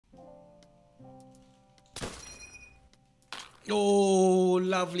Oh,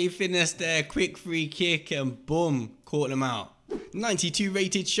 lovely finesse there. Quick free kick and boom, caught them out. 92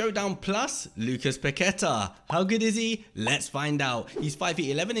 rated Showdown Plus, Lucas Paqueta. How good is he? Let's find out. He's 5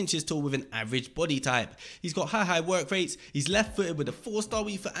 feet 11 inches tall with an average body type. He's got high work rates. He's left footed with a 4-star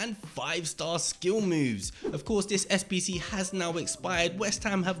weak foot and 5-star skill moves. Of course, this SBC has now expired. West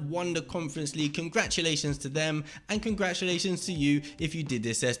Ham have won the Conference League. Congratulations to them and congratulations to you if you did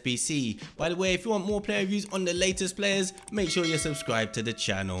this SBC. By the way, if you want more player reviews on the latest players, make sure you're subscribed to the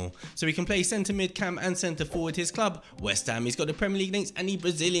channel. So he can play centre mid, cam and centre forward. His club, West Ham. He's got the Premier League links and the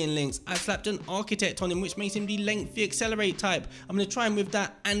Brazilian links. I slapped an architect on him, which makes him the lengthy accelerate type. I'm going to try him with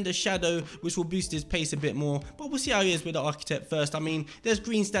that and a shadow, which will boost his pace a bit more, but we'll see how he is with the architect first. I mean, there's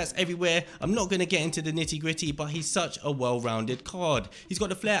green stats everywhere. I'm not going to get into the nitty gritty, but he's such a well-rounded card. He's got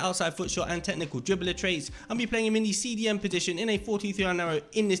the flair, outside foot shot and technical dribbler traits. I'll be playing him in the CDM position in a 4-2-3 narrow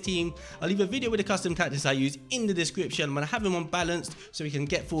in this team. I'll leave a video with the custom tactics I use in the description. I'm going to have him unbalanced so he can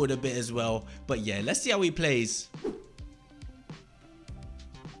get forward a bit as well. But yeah, let's see how he plays.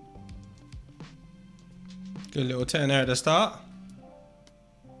 Good little turn there at the start.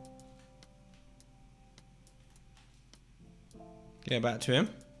 Get back to him.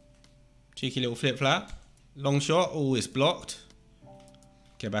 Cheeky little flip flap. Long shot. Oh, it's blocked.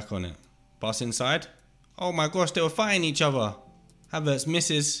 Get back on it. Pass inside. Oh my gosh, they were fighting each other. Havertz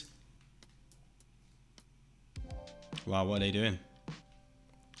misses. Wow, what are they doing?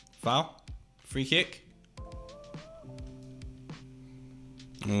 Foul. Free kick.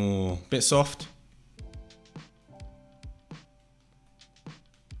 Oh, bit soft.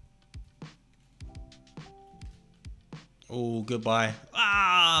 Oh, goodbye.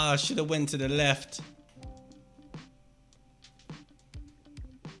 Ah, should have went to the left.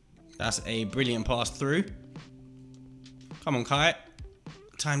 That's a brilliant pass through. Come on, Kite.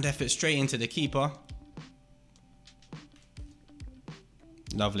 Timed effort straight into the keeper.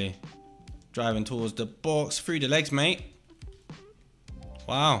 Lovely. Driving towards the box. Through the legs, mate.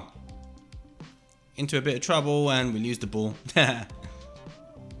 Wow. Into a bit of trouble and we lose the ball.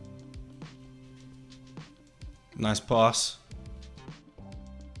 Nice pass.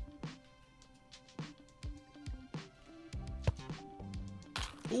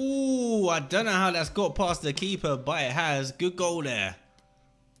 Ooh, I don't know how that's got past the keeper, but it has. Good goal there.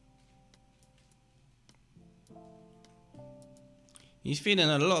 He's feeling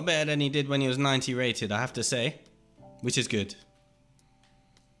a lot better than he did when he was 90 rated, I have to say. Which is good.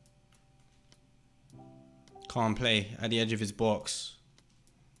 Calm play at the edge of his box.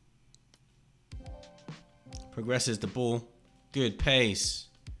 Progresses the ball. Good pace.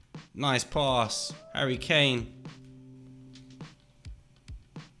 Nice pass. Harry Kane.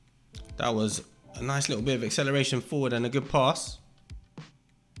 That was a nice little bit of acceleration forward and a good pass.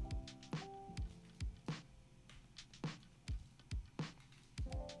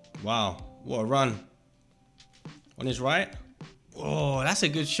 Wow, what a run. On his right. Oh, that's a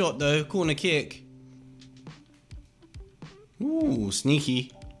good shot though. Corner kick. Ooh,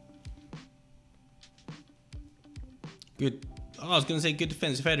 sneaky. Good. Oh, I was going to say good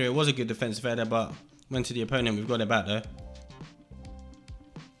defensive header. It was a good defensive header, but went to the opponent. We've got it back though.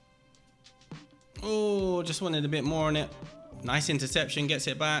 Oh, just wanted a bit more on it. Nice interception, gets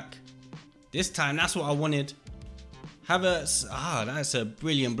it back. This time, that's what I wanted. Havertz. Ah, that's a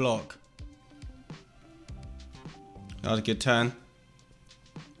brilliant block. That was a good turn.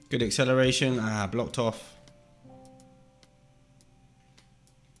 Good acceleration. Ah, blocked off.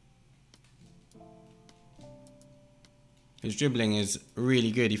 His dribbling is really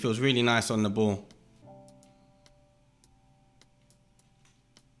good. He feels really nice on the ball.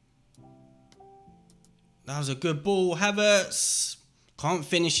 That was a good ball. Havertz. Can't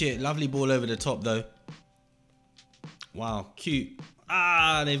finish it. Lovely ball over the top though. Wow, cute.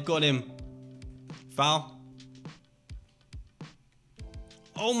 Ah, they've got him. Foul.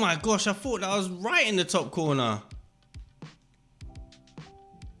 Oh my gosh, I thought that was right in the top corner.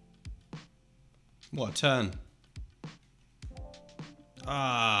 What a turn.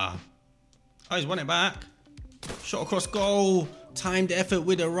 Ah. Oh, he's won it back. Shot across goal. Timed effort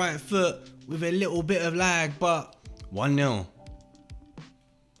with the right foot with a little bit of lag, but 1-0.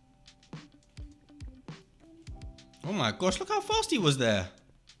 Oh my gosh, look how fast he was there.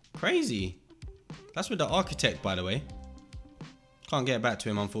 Crazy. That's with the architect, by the way. Can't get back to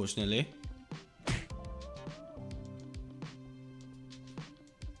him, unfortunately.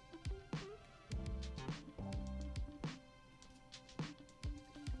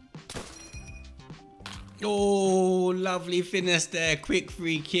 Oh, lovely finesse there. Quick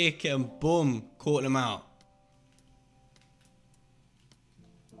free kick and boom, caught them out.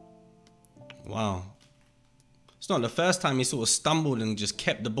 Wow. It's not the first time he sort of stumbled and just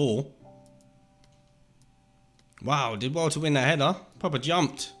kept the ball. Wow, did well to win that header. Proper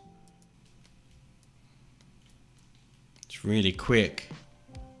jumped. It's really quick.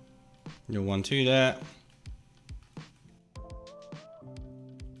 You're 1-2 there.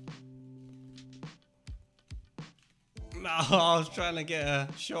 Oh, I was trying to get a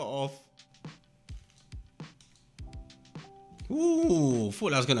shot off. Ooh,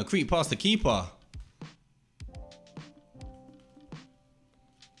 thought I was going to creep past the keeper.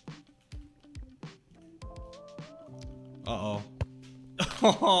 Uh-oh.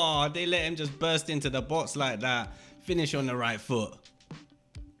 Oh, they let him just burst into the box like that. Finish on the right foot.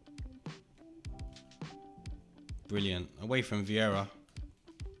 Brilliant. Away from Vieira.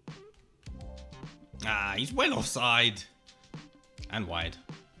 Ah, he's well offside. And wide.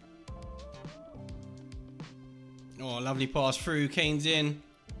 Oh, lovely pass through. Kane's in.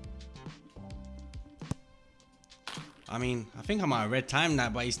 I mean, I think I might have red timed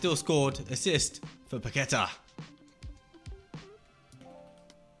that, but he still scored. Assist for Paqueta.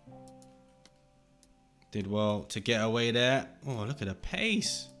 Did well to get away there. Oh, look at the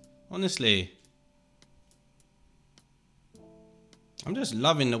pace. Honestly. I'm just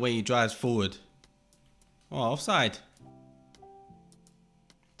loving the way he drives forward. Oh, offside.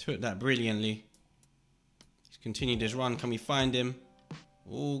 Took that brilliantly. He's continued his run. Can we find him?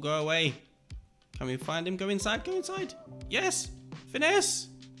 Oh, go away. Can we find him? Go inside. Go inside. Yes. Finesse.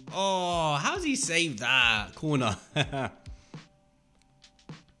 Oh, how's he saved that corner?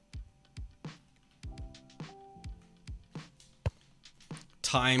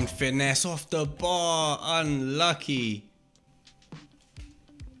 Timed finesse off the bar. Unlucky.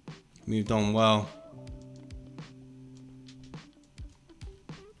 Moved on well.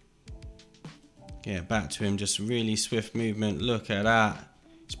 Get back to him. Just really swift movement. Look at that.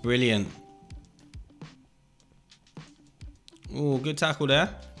 It's brilliant. Oh, good tackle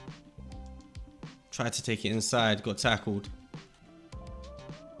there. Tried to take it inside. Got tackled.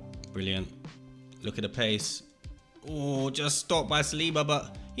 Brilliant. Look at the pace. Oh, just stopped by Saliba,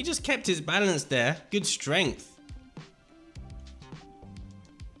 but he just kept his balance there. Good strength.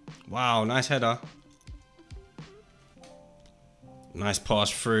 Wow, nice header. Nice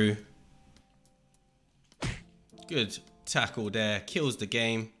pass through. Good tackle there. Kills the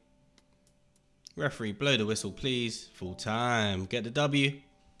game. Referee, blow the whistle, please. Full time. Get the W.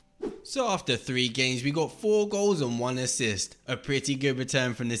 So after 3 games, we got 4 goals and 1 assist. A pretty good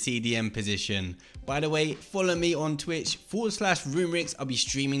return from the CDM position. By the way, follow me on Twitch /Rumrix. I'll be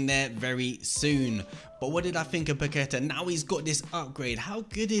streaming there very soon. But what did I think of Paqueta? Now he's got this upgrade. How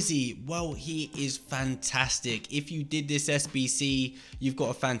good is he? Well, he is fantastic. If you did this SBC, you've got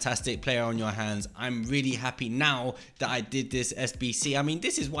a fantastic player on your hands. I'm really happy now that I did this SBC. I mean,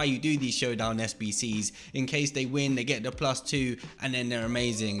 this is why you do these Showdown SBCs. In case they win, they get the +2 and then they're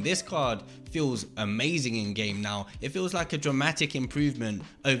amazing. This card feels amazing in game now. It feels like a dramatic improvement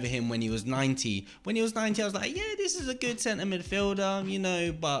over him when he was 90. When he was 90, I was like, yeah, this is a good centre midfielder, you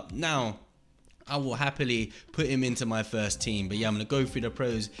know, but now I will happily put him into my first team. But yeah, I'm going to go through the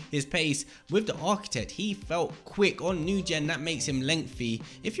pros. His pace with the Architect, he felt quick. On new gen, that makes him lengthy.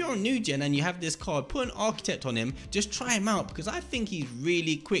 If you're on new gen and you have this card, put an Architect on him. Just try him out because I think he's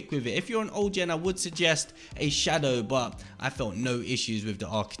really quick with it. If you're on old gen, I would suggest a Shadow, but I felt no issues with the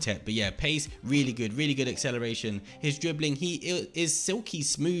Architect. But yeah, pace, really good acceleration. His dribbling, he is silky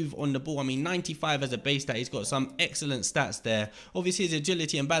smooth on the ball. I mean, 95 as a base stat. He's got some excellent stats there. Obviously, his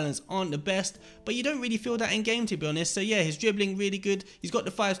agility and balance aren't the best, but you don't really feel that in game, to be honest. So yeah, his dribbling really good. He's got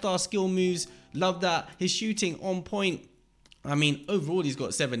the 5-star skill moves. Love that. His shooting on point. I mean, overall he's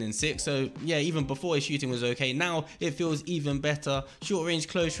got 7 and 6. So yeah, even before his shooting was okay. Now it feels even better. Short range,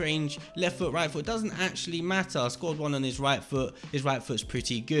 close range, left foot, right foot, doesn't actually matter. Scored 1 on his right foot. His right foot's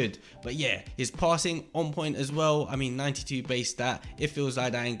pretty good. But yeah, his passing on point as well. I mean, 92 base stat. It feels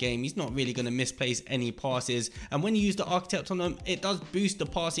like that in game. He's not really going to misplace any passes. And when you use the Architect on him, it does boost the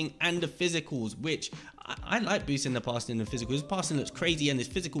passing and the physicals, which I like boosting the passing and the physicals. His passing looks crazy and his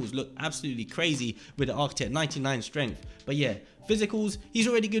physicals look absolutely crazy with the Architect. 99 strength. But yeah, physicals, he's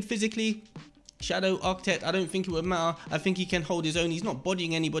already good physically. Shadow, Architect, I don't think it would matter. I think he can hold his own. He's not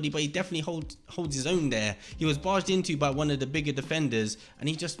bodying anybody, but he definitely holds his own there. He was barged into by one of the bigger defenders, and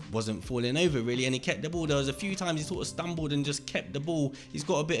he just wasn't falling over, really, and he kept the ball. There was a few times he sort of stumbled and just kept the ball. He's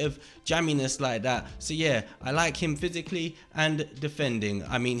got a bit of jamminess like that. So yeah, I like him physically and defending.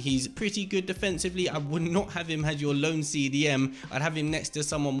 I mean, he's pretty good defensively. I would not have him as your lone CDM. I'd have him next to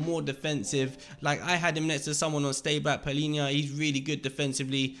someone more defensive. Like, I had him next to someone on stay back, Palhinha. He's really good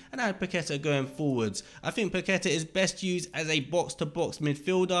defensively, and I had Paqueta going forwards. I think Paqueta is best used as a box-to-box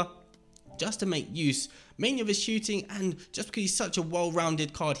midfielder. just to make use mainly of his shooting, and just because he's such a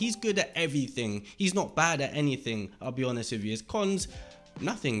well-rounded card. He's good at everything. He's not bad at anything, I'll be honest with you. His cons,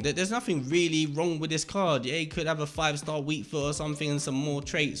 nothing. There's nothing really wrong with this card. Yeah, he could have a 5-star weak foot or something and some more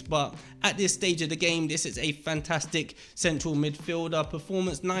traits, but at this stage of the game, this is a fantastic central midfielder.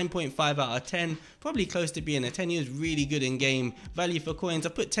 Performance 9.5 out of 10, probably close to being a 10. He was really good in game. Value for coins, I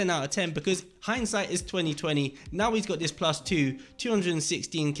put 10 out of 10 because hindsight is 2020. Now he's got this +2,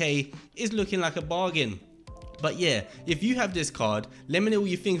 216k, is looking like a bargain. But yeah, if you have this card, let me know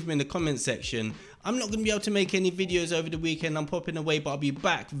what you think in the comment section. I'm not going to be able to make any videos over the weekend. I'm popping away, but I'll be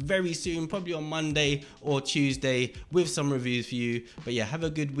back very soon, probably on Monday or Tuesday with some reviews for you. But yeah, have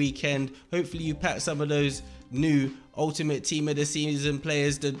a good weekend. Hopefully you pack some of those new Ultimate Team of the Season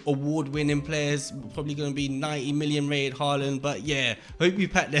players, the award-winning players. Probably going to be 90 million rated Haaland. But yeah, hope you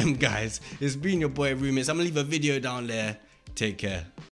pack them, guys. It's been your boy Rumits. I'm going to leave a video down there. Take care.